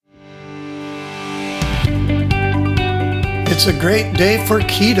It's a great day for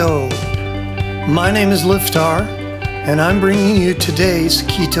keto. My name is Liftar, and I'm bringing you today's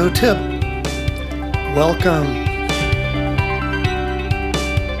keto tip. Welcome.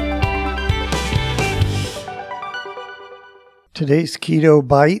 Today's keto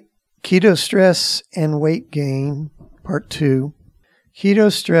bite, keto stress and weight gain, part 2.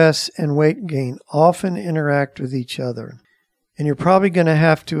 Keto stress and weight gain often interact with each other, and you're probably going to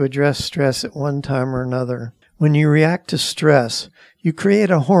have to address stress at one time or another. When you react to stress, you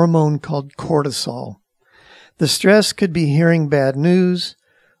create a hormone called cortisol. The stress could be hearing bad news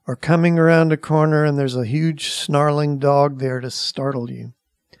or coming around a corner and there's a huge snarling dog there to startle you.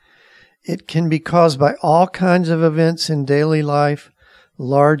 It can be caused by all kinds of events in daily life,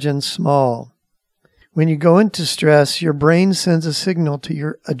 large and small. When you go into stress, your brain sends a signal to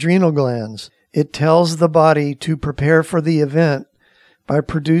your adrenal glands. It tells the body to prepare for the event by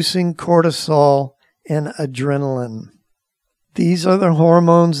producing cortisol and adrenaline. These are the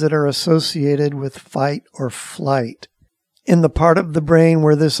hormones that are associated with fight or flight. In the part of the brain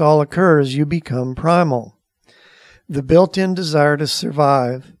where this all occurs, you become primal. The built-in desire to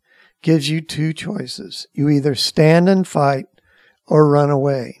survive gives you two choices. You either stand and fight or run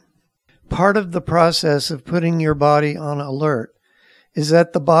away. Part of the process of putting your body on alert is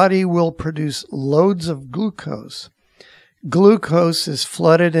that the body will produce loads of glucose. Glucose is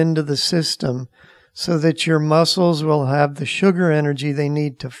flooded into the system so that your muscles will have the sugar energy they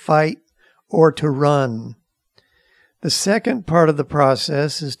need to fight or to run. The second part of the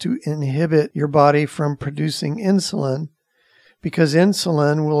process is to inhibit your body from producing insulin, because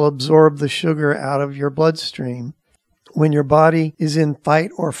insulin will absorb the sugar out of your bloodstream. When your body is in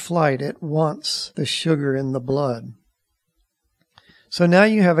fight or flight, it wants the sugar in the blood. So now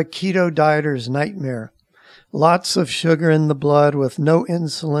you have a keto dieter's nightmare. Lots of sugar in the blood with no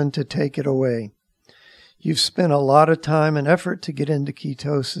insulin to take it away. You've spent a lot of time and effort to get into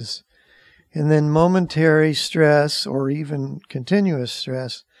ketosis, and then momentary stress or even continuous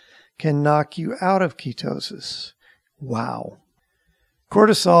stress can knock you out of ketosis. Wow.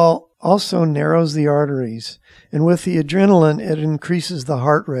 Cortisol also narrows the arteries, and with the adrenaline, it increases the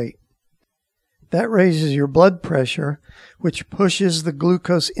heart rate. That raises your blood pressure, which pushes the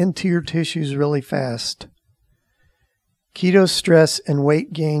glucose into your tissues really fast. Keto stress and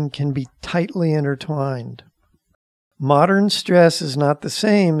weight gain can be tightly intertwined. Modern stress is not the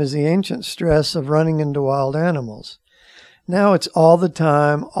same as the ancient stress of running into wild animals. Now it's all the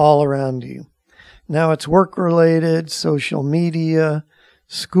time, all around you. Now it's work-related, social media,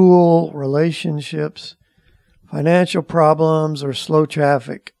 school, relationships, financial problems, or slow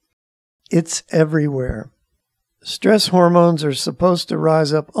traffic. It's everywhere. Stress hormones are supposed to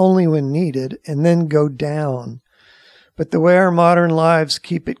rise up only when needed and then go down. But the way our modern lives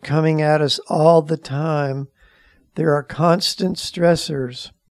keep it coming at us all the time, there are constant stressors.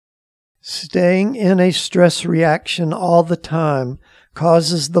 Staying in a stress reaction all the time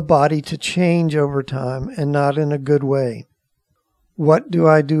causes the body to change over time and not in a good way. What do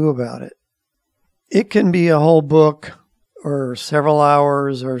I do about it? It can be a whole book or several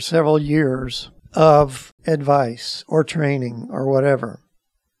hours or several years of advice or training or whatever.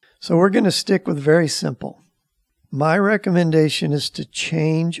 So we're going to stick with very simple. My recommendation is to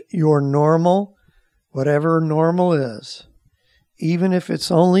change your normal, whatever normal is, even if it's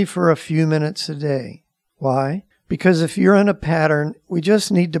only for a few minutes a day. Why? Because if you're in a pattern, we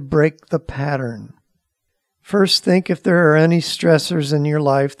just need to break the pattern. First, think if there are any stressors in your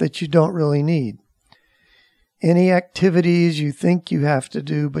life that you don't really need. Any activities you think you have to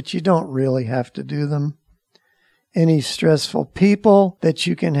do, but you don't really have to do them. Any stressful people that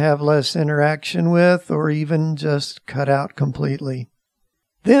you can have less interaction with or even just cut out completely.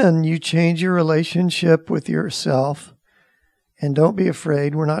 Then you change your relationship with yourself. And don't be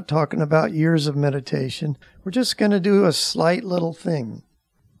afraid, we're not talking about years of meditation. We're just going to do a slight little thing.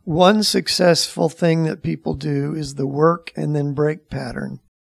 One successful thing that people do is the work and then break pattern.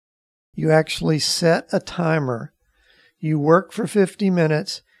 You actually set a timer. You work for 50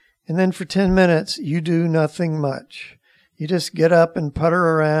 minutes. And then for 10 minutes, you do nothing much. You just get up and putter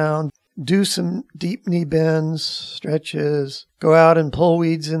around, do some deep knee bends, stretches, go out and pull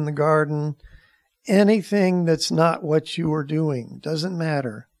weeds in the garden. Anything that's not what you were doing, doesn't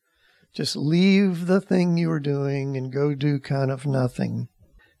matter. Just leave the thing you were doing and go do kind of nothing.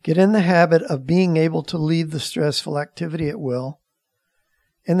 Get in the habit of being able to leave the stressful activity at will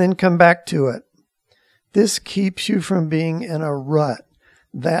and then come back to it. This keeps you from being in a rut.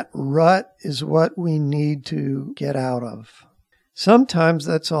 That rut is what we need to get out of. Sometimes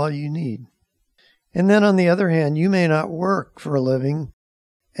that's all you need. And then on the other hand, you may not work for a living,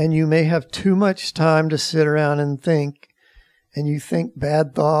 and you may have too much time to sit around and think, and you think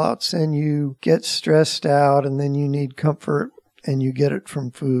bad thoughts and you get stressed out and then you need comfort and you get it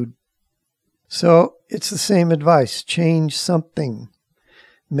from food. So it's the same advice. Change something.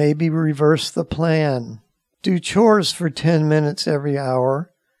 Maybe reverse the plan. Do chores for 10 minutes every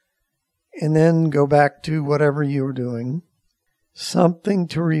hour and then go back to whatever you were doing. Something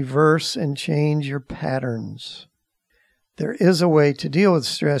to reverse and change your patterns. There is a way to deal with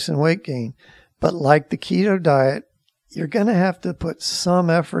stress and weight gain, but like the keto diet, you're going to have to put some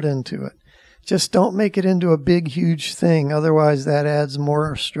effort into it. Just don't make it into a big, huge thing. Otherwise, that adds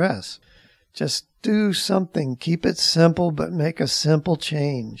more stress. Just do something. Keep it simple, but make a simple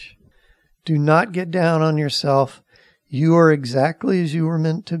change. Do not get down on yourself. You are exactly as you were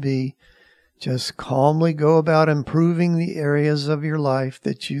meant to be. Just calmly go about improving the areas of your life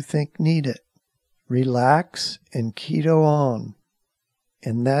that you think need it. Relax and keto on.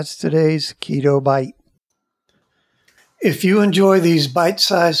 And that's today's Keto Bite. If you enjoy these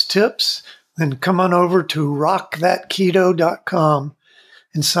bite-sized tips, then come on over to rockthatketo.com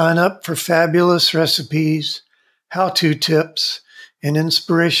and sign up for fabulous recipes, how-to tips, and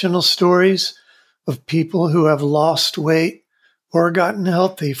inspirational stories of people who have lost weight or gotten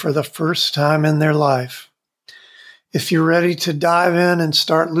healthy for the first time in their life. If you're ready to dive in and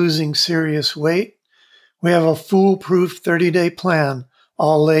start losing serious weight, we have a foolproof 30-day plan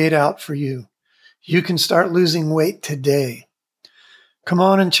all laid out for you. You can start losing weight today. Come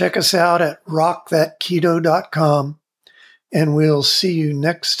on and check us out at rockthatketo.com, and we'll see you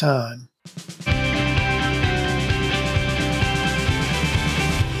next time.